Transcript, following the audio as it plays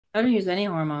I don't use any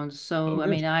hormones. Oh, So, I good.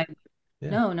 mean, Yeah.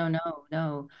 no, no, no,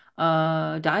 no.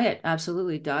 Diet,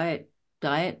 absolutely. Diet,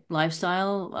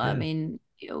 lifestyle. I Yeah. mean,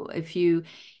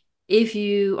 if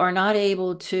you are not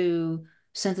able to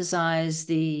synthesize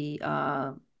the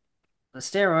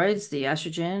steroids, the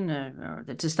estrogen, or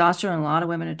the testosterone. A lot of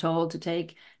women are told to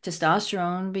take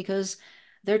testosterone because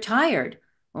they're tired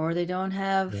or they don't Yeah.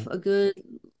 have a good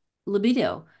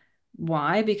libido.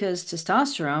 Why? Because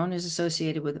testosterone is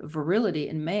associated with virility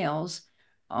in males.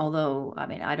 Although, I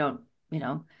mean, you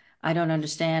know, I don't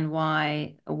understand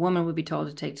why a woman would be told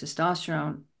to take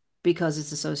testosterone because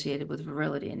it's associated with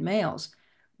virility in males.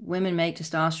 Women make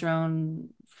testosterone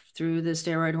through the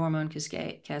steroid hormone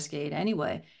cascade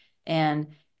anyway,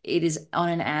 and it is on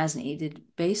an as needed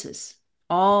basis.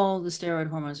 All the steroid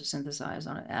hormones are synthesized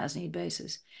on an as need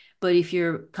basis. But if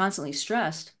you're constantly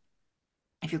stressed,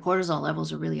 if your cortisol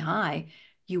levels are really high,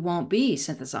 you won't be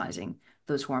synthesizing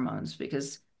those hormones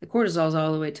because the cortisol is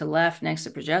all the way to left next to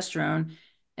progesterone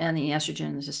and the estrogen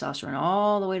and the testosterone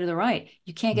all the way to the right.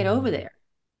 You can't get over Mhm. there.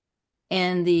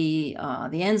 And the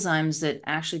enzymes that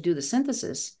actually do the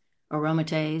synthesis,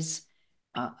 aromatase,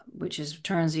 which is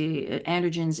turns the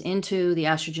androgens into the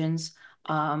estrogens,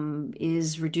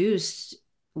 is reduced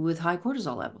with high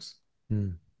cortisol levels.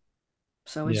 Mm.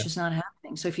 So it's Yeah. just not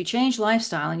happening. So if you change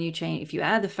lifestyle and if you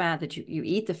add the fat that you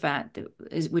eat the fat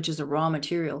which is a raw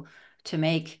material to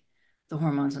make the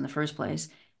hormones in the first place,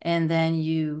 and then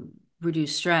you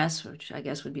reduce stress, which I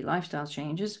guess would be lifestyle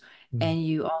changes, Mm. and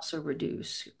you also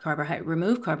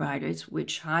remove carbohydrates,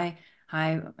 which high,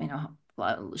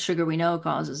 sugar we know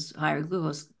causes higher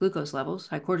glucose levels,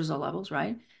 high cortisol levels,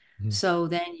 right? Mhm. So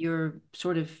then you're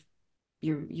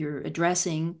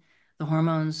addressing the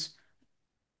hormones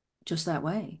just that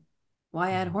way.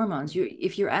 Why add Yeah. hormones?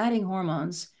 If you're adding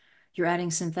hormones, you're adding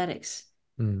synthetics.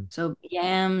 Mm. So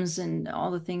yams and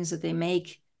all the things that they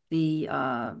make the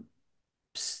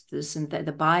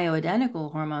the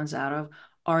bioidentical hormones out of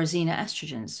are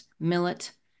xenoestrogens.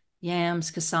 Millet,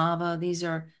 yams, cassava, these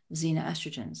are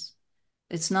xenoestrogens.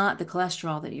 It's not the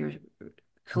cholesterol that your Mm.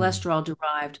 cholesterol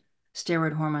derived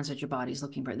steroid hormones that your body's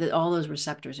looking for, that all those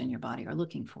receptors in your body are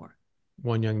looking for.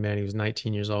 One young man, he was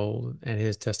 19 years old, and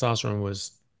his testosterone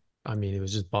was, I mean, it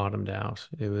was just bottomed out.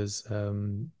 It was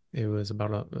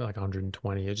about like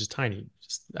 120. It was just tiny.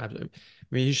 I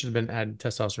mean, he should have been had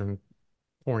testosterone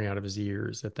pouring out of his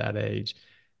ears at that age,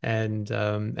 and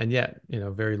yet,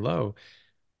 very low.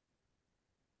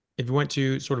 If you went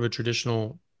to sort of a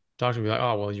traditional doctor, would be like,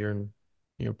 oh, well, you're in,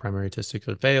 primary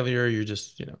testicular failure. You're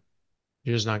just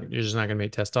not going to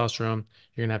make testosterone.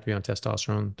 You're going to have to be on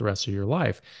testosterone the rest of your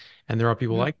life. And there are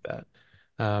people Mm-hmm. like that.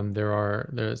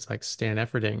 There's like Stan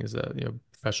Efferding is a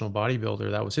professional bodybuilder.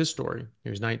 That was his story.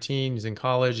 He was 19. He's in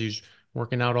college. He's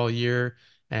working out all year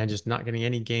and just not getting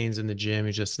any gains in the gym.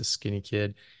 He's just a skinny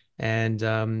kid. And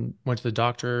went to the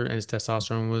doctor, and his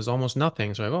testosterone was almost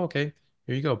nothing. So I go, oh, okay,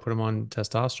 here you go. Put him on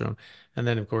testosterone. And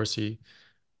then, of course, he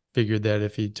figured that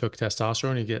if he took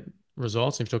testosterone, he'd get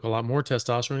results. If he took a lot more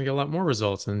testosterone, he'd get a lot more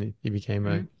results. And he became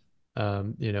Mm-hmm.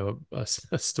 a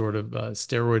sort of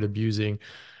steroid abusing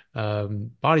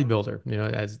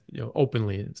bodybuilder, as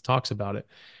openly talks about it.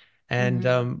 And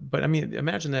Mm-hmm. but I mean,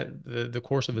 imagine that the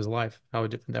course of his life, how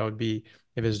different that would be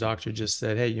if his doctor just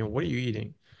said, "Hey, what are you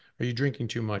eating? Are you drinking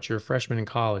too much? You're a freshman in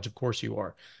college. Of course you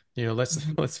are. Let's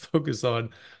Mm-hmm. let's focus on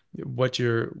what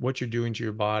you're doing to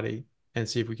your body and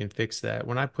see if we can fix that."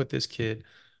 When I put this kid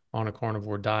on a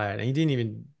carnivore diet, and he didn't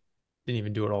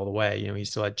even do it all the way. He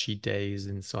still had cheat days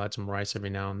and still had some rice every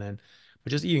now and then,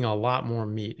 but just eating a lot more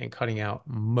meat and cutting out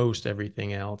most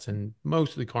everything else and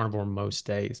mostly carnivore most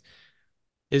days.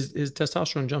 His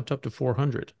testosterone jumped up to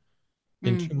 400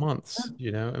 in Mm-hmm. 2 months. I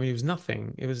mean, it was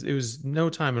nothing. It was no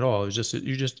time at all. It was just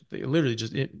you just literally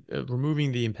just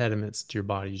removing the impediments to your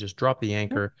body. You just drop the Yep.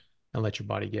 anchor and let your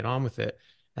body get on with it.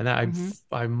 And that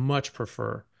Mm-hmm. I much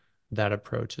prefer that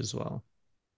approach as well.